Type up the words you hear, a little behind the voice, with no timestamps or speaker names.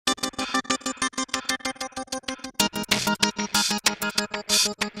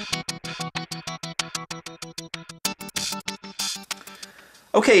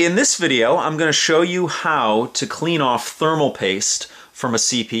Okay, in this video I'm going to show you how to clean off thermal paste from a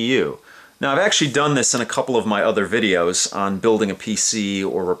CPU. Now I've actually done this in a couple of my other videos on building a PC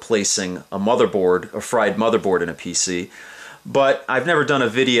or replacing a motherboard, a fried motherboard in a PC, but I've never done a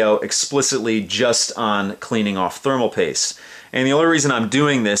video explicitly just on cleaning off thermal paste. And the only reason I'm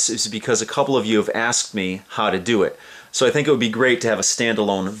doing this is because a couple of you have asked me how to do it. So I think it would be great to have a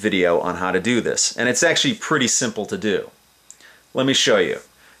standalone video on how to do this. And it's actually pretty simple to do. Let me show you.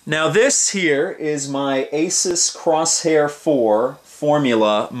 Now this here is my Asus Crosshair 4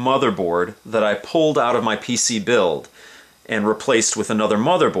 Formula motherboard that I pulled out of my PC build and replaced with another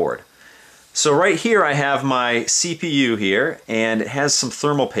motherboard. So right here I have my CPU here and it has some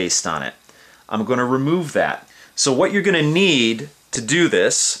thermal paste on it. I'm going to remove that. So what you're going to need to do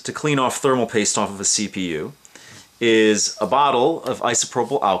this, to clean off thermal paste off of a CPU, is a bottle of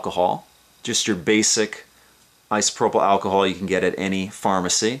isopropyl alcohol, just your basic isopropyl alcohol you can get at any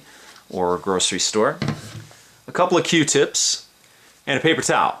pharmacy or grocery store, a couple of Q-tips, and a paper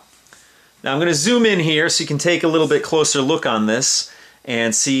towel. Now I'm going to zoom in here so you can take a little bit closer look on this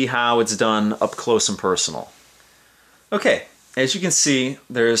and see how it's done up close and personal. Okay, as you can see,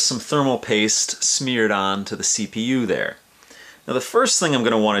 there's some thermal paste smeared on to the CPU there. Now the first thing I'm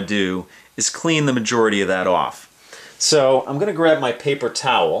going to want to do is clean the majority of that off. So I'm going to grab my paper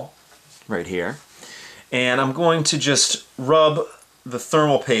towel right here, and I'm going to just rub the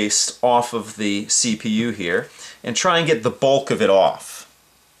thermal paste off of the CPU here and try and get the bulk of it off.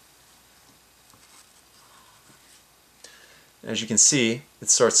 As you can see, it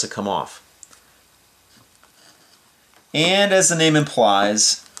starts to come off. And as the name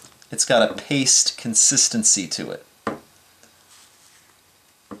implies, it's got a paste consistency to it.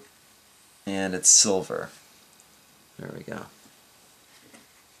 And it's silver. There we go.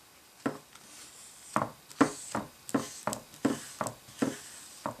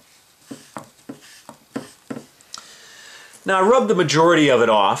 Now I rubbed the majority of it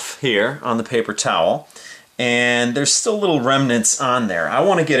off here on the paper towel, and there's still little remnants on there. I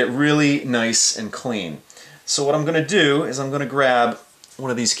want to get it really nice and clean. So what I'm going to do is I'm going to grab one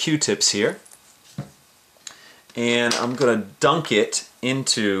of these Q-tips here, and I'm going to dunk it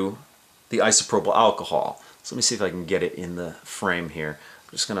into the isopropyl alcohol. So let me see if I can get it in the frame here.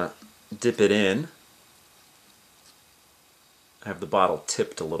 I'm just going to dip it in. I have the bottle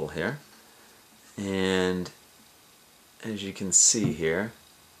tipped a little here, and as you can see here,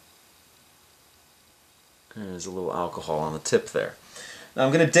 there's a little alcohol on the tip there. Now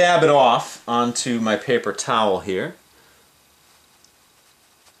I'm going to dab it off onto my paper towel here,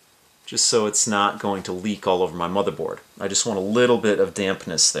 just so it's not going to leak all over my motherboard. I just want a little bit of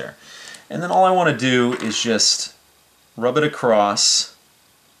dampness there. And then all I want to do is just rub it across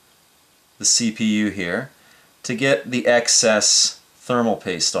the CPU here to get the excess thermal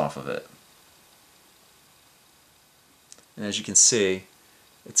paste off of it. And as you can see,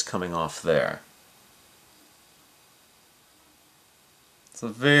 it's coming off there. It's a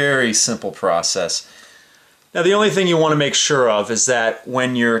very simple process. Now the only thing you want to make sure of is that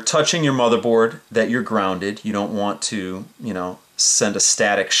when you're touching your motherboard that you're grounded. You don't want to, send a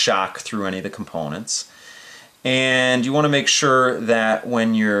static shock through any of the components. And you want to make sure that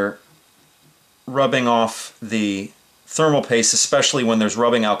when you're rubbing off the thermal paste, especially when there's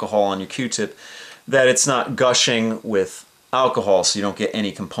rubbing alcohol on your Q-tip, that it's not gushing with alcohol so you don't get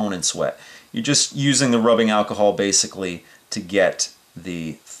any components wet. You're just using the rubbing alcohol basically to get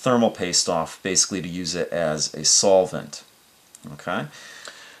the thermal paste off, basically to use it as a solvent. Okay.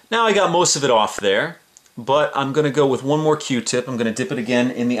 Now I got most of it off there, but I'm going to go with one more Q-tip. I'm going to dip it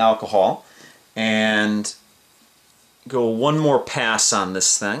again in the alcohol and go one more pass on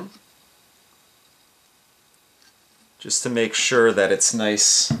this thing, just to make sure that it's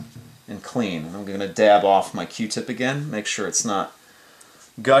nice and clean. I'm going to dab off my Q-tip again, make sure it's not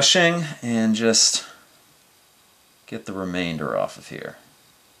gushing, and just get the remainder off of here.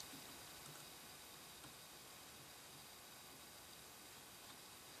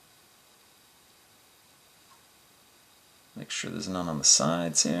 Make sure there's none on the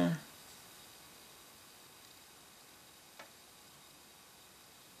sides here.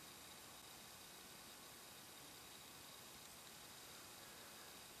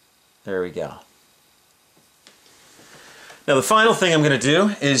 There we go. Now the final thing I'm going to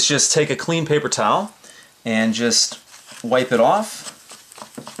do is just take a clean paper towel and just wipe it off.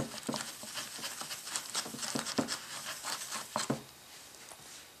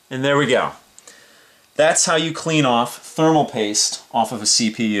 And there we go. That's how you clean off thermal paste off of a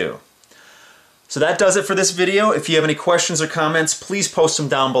CPU. So that does it for this video. If you have any questions or comments, please post them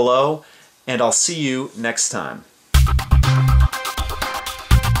down below, and I'll see you next time.